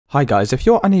Hi guys, if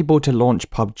you're unable to launch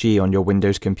PUBG on your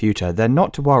Windows computer, then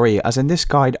not to worry, as in this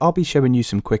guide I'll be showing you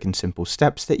some quick and simple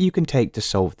steps that you can take to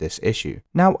solve this issue.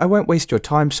 Now I won't waste your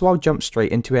time, so I'll jump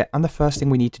straight into it, and the first thing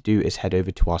we need to do is head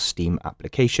over to our Steam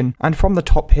application, and from the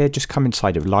top here just come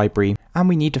inside of library, and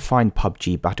we need to find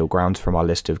PUBG Battlegrounds from our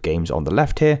list of games on the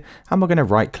left here, and we're going to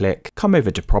right click, come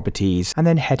over to properties, and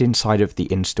then head inside of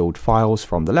the installed files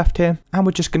from the left here, and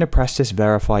we're just going to press this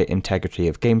verify integrity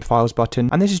of game files button,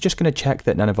 and this is just going to check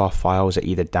that none of our files are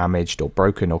either damaged or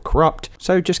broken or corrupt,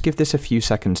 so just give this a few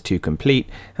seconds to complete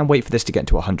and wait for this to get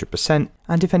to 100%,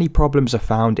 and if any problems are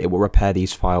found it will repair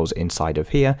these files inside of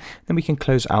here. Then we can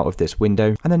close out of this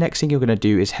window, and the next thing you're going to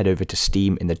do is head over to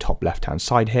Steam in the top left hand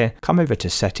side here, come over to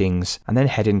settings, and then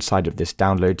head inside of this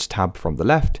downloads tab from the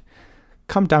left.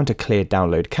 Come down to clear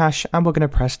download cache, and we're going to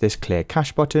press this clear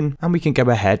cache button, and we can go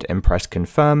ahead and press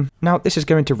confirm. Now this is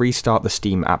going to restart the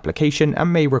Steam application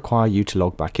and may require you to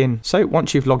log back in. So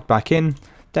once you've logged back in,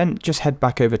 then just head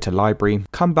back over to library,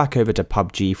 come back over to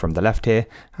PUBG from the left here,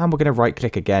 and we're going to right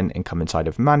click again and come inside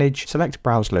of manage, select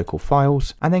browse local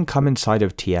files, and then come inside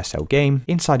of TSL game,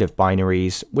 inside of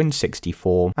binaries,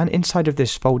 Win64, and inside of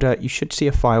this folder you should see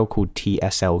a file called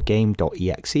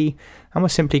tslgame.exe, and we're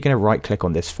simply going to right click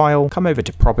on this file, come over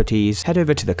to properties, head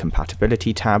over to the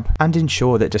compatibility tab, and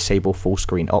ensure that disable full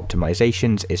screen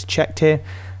optimizations is checked here.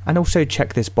 And also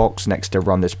check this box next to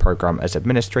run this program as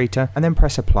administrator, and then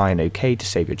press apply and OK to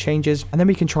save your changes, and then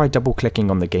we can try double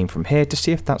clicking on the game from here to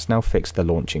see if that's now fixed the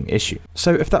launching issue.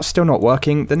 So if that's still not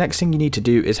working, the next thing you need to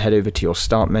do is head over to your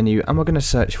start menu, and we're going to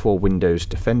search for Windows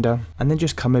Defender, and then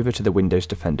just come over to the Windows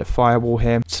Defender firewall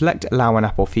here, select allow an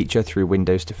Apple feature through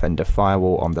Windows Defender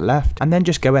firewall on the left, and then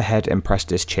just go ahead and press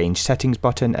this change settings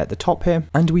button at the top here,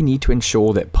 and we need to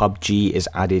ensure that PUBG is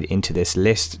added into this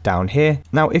list down here.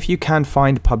 Now if you can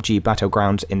find PUBG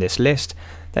Battlegrounds in this list,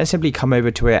 then simply come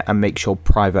over to it and make sure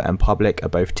private and public are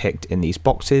both ticked in these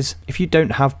boxes. If you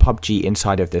don't have PUBG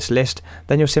inside of this list,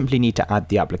 then you'll simply need to add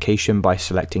the application by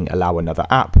selecting allow another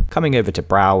app, coming over to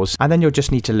browse, and then you'll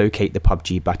just need to locate the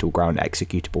PUBG Battleground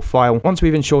executable file. Once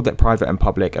we've ensured that private and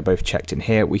public are both checked in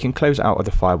here, we can close out of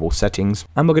the firewall settings,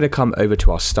 and we're going to come over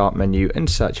to our start menu and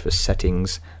search for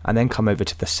settings, and then come over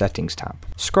to the settings tab.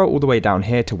 Scroll all the way down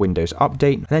here to Windows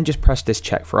Update, and then just press this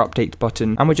check for updates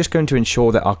button, and we're just going to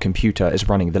ensure that our computer is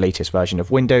running the latest version of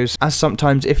Windows, as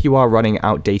sometimes if you are running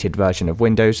outdated version of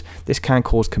Windows, this can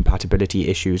cause compatibility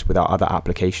issues with our other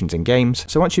applications and games.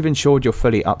 So once you've ensured you're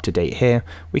fully up to date here,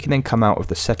 we can then come out of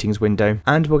the settings window,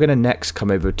 and we're going to next come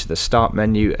over to the start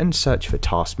menu and search for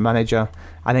Task Manager,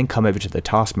 and then come over to the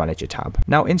Task Manager tab.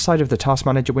 Now inside of the Task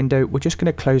Manager window, we're just going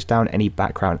to close down any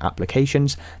background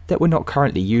applications that we're not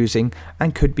currently using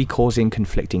and could be causing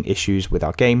conflicting issues with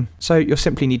our game. So you'll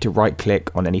simply need to right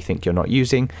click on anything you're not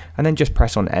using, and then just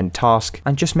press on End Task,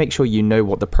 and just make sure you know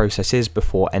what the process is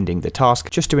before ending the task,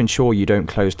 just to ensure you don't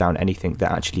close down anything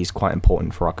that actually is quite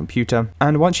important for our computer.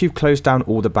 And once you've closed down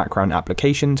all the background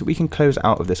applications, we can close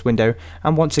out of this window,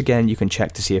 and once again you can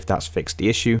check to see if that's fixed the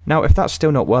issue. Now if that's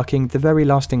still not working, the very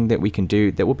last thing that we can do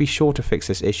that will be sure to fix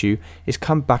this issue is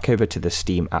come back over to the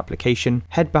Steam application,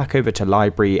 head back over to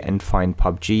library and find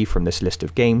PUBG from this list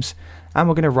of games, and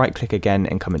we're going to right click again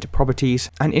and come into properties,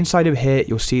 and inside of here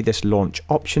you'll see this launch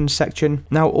options section.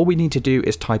 Now all we need to do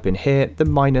is type in here the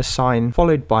minus sign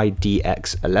followed by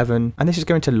DX11, and this is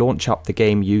going to launch up the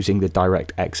game using the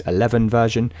DirectX 11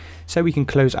 version. So we can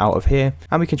close out of here,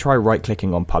 and we can try right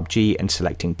clicking on PUBG and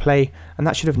selecting play, and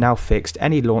that should have now fixed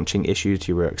any launching issues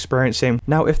you were experiencing.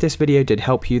 Now if this video did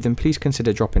help you, then please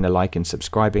consider dropping a like and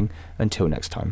subscribing. Until next time.